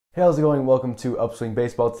Hey, how's it going? Welcome to Upswing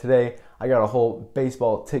Baseball. Today, I got a whole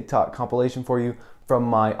baseball TikTok compilation for you from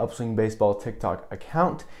my Upswing Baseball TikTok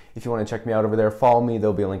account. If you want to check me out over there, follow me.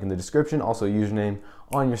 There'll be a link in the description, also a username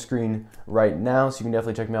on your screen right now, so you can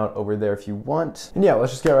definitely check me out over there if you want. And yeah,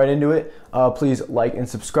 let's just get right into it. Please like and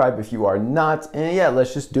subscribe if you are not, and yeah,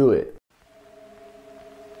 let's just do it.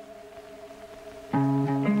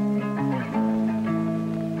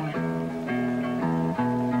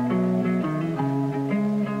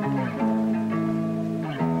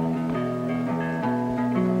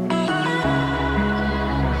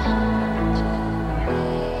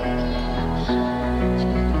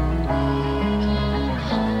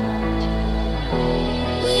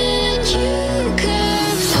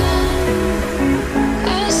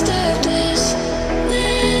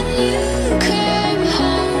 You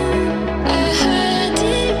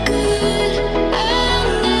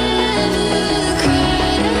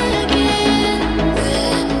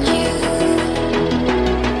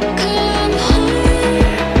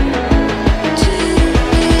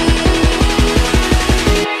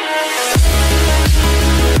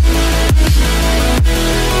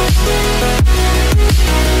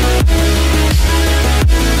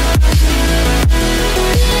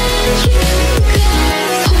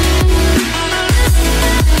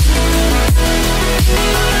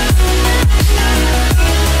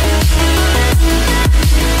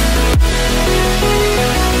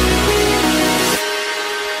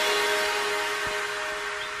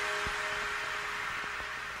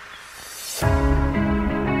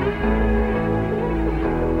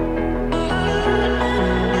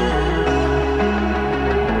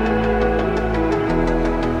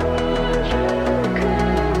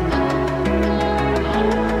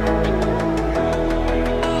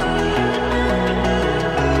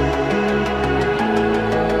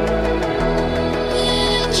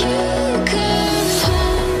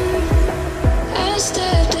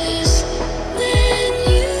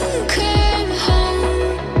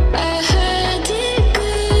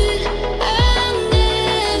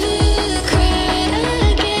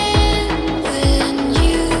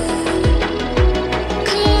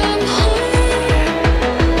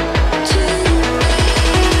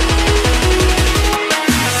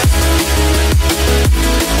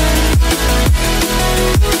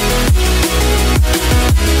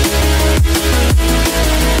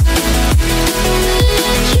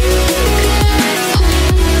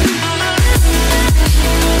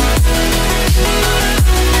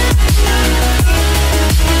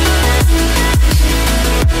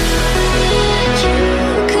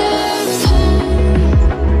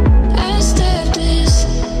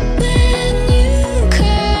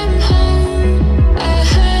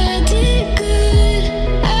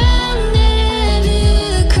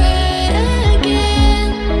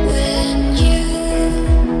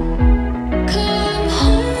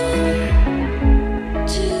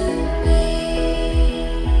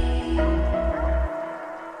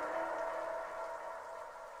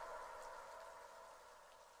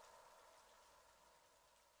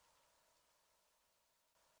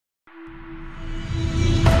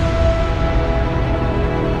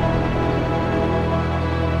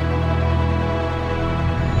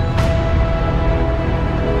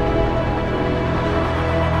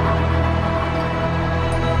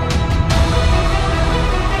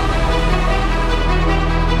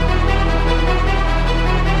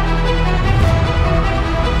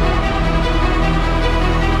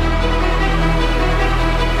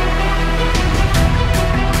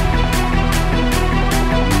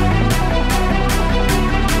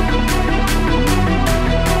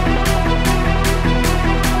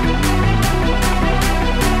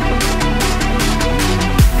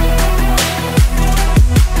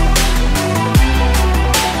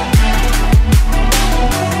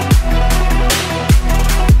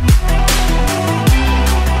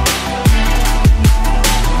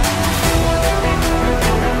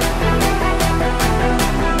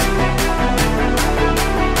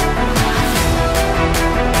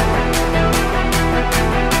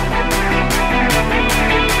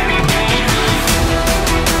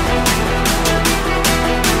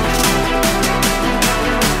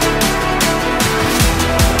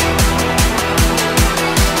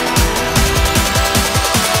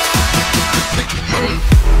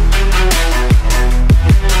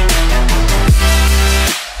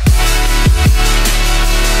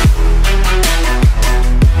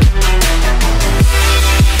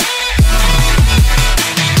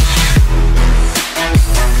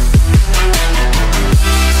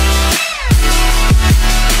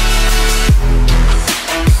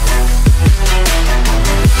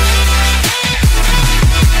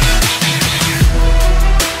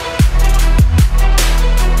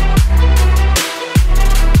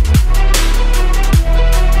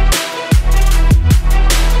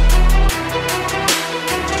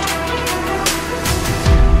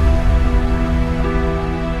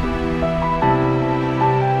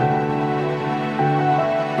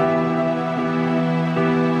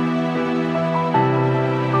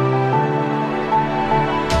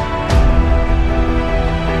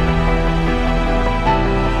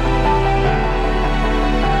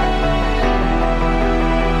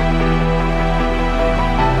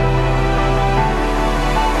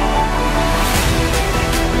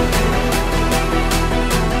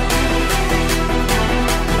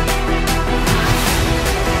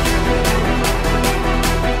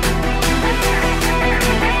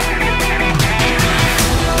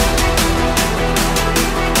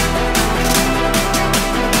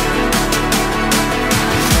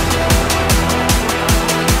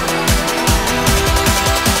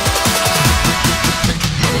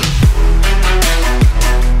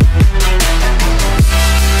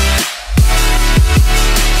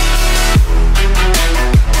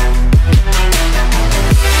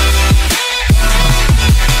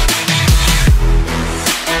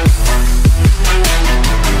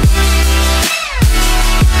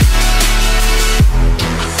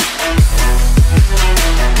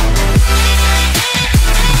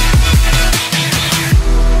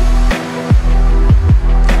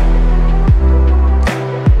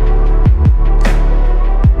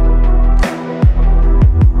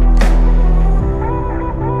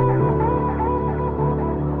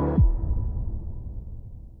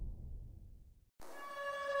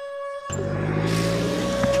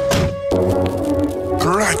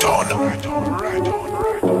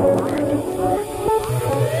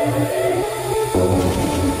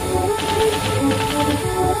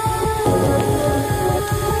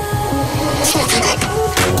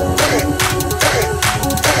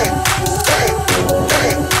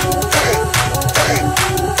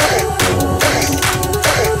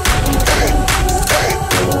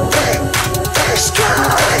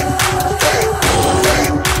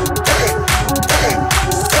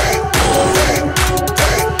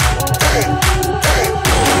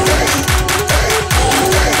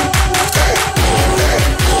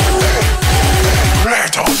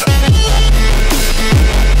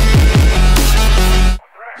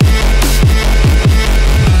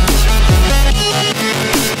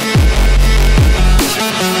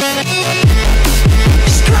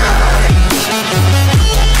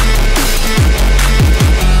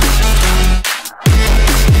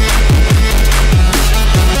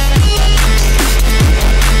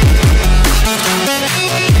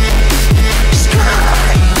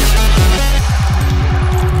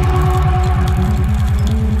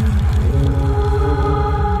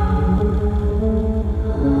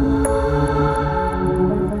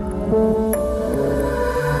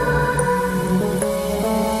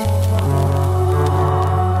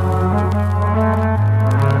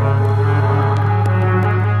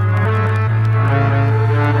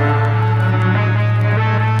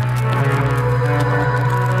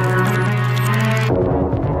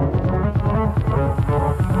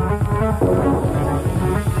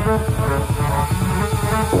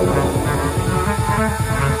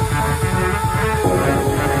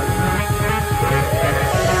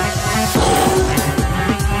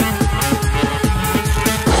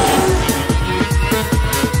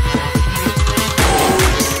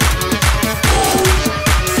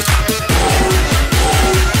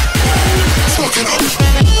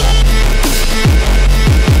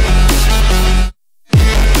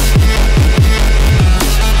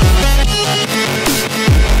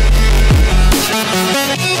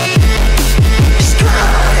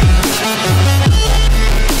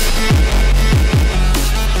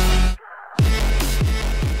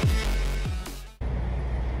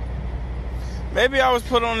Maybe I was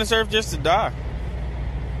put on this earth just to die.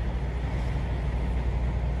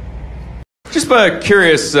 Just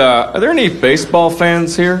curious, are there any baseball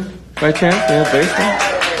fans here by chance? Do you have baseball?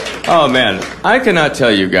 Oh man, I cannot tell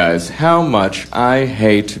you guys how much I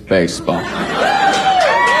hate baseball.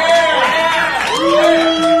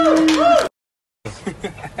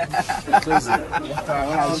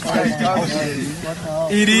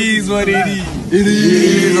 It is what it is. It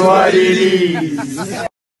is what it is.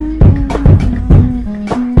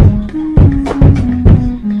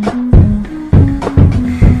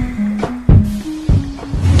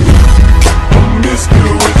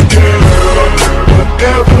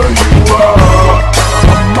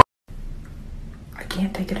 I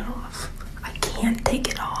can't take it off. I can't take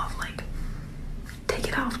it off. Like, take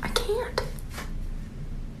it off. I can't.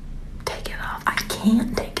 Take it off. I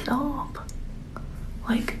can't take it off.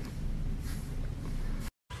 Like.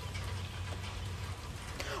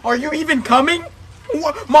 Are you even coming?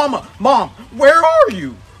 Mama, Mom, where are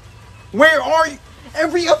you? Where are you?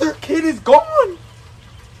 Every other kid is gone.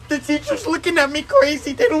 The teacher's looking at me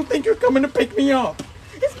crazy. They don't think you're coming to pick me up.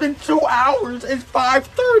 It's been 2 hours. It's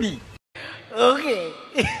 5:30. Okay.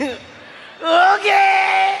 Okay.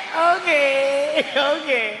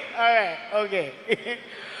 Alright, okay.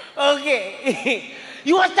 Okay.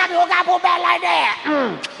 You want to stop me? Got pull back like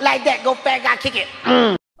that. Like that. Go fast, got kick it.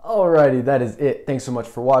 Alrighty, that is it. Thanks so much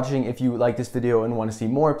for watching. If you like this video and want to see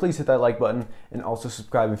more, please hit that like button and also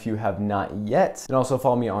subscribe if you have not yet. And also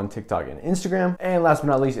follow me on TikTok and Instagram. And last but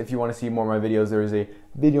not least, if you want to see more of my videos, there is a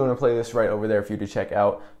video in a playlist right over there for you to check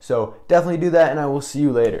out. So definitely do that, and I will see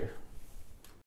you later.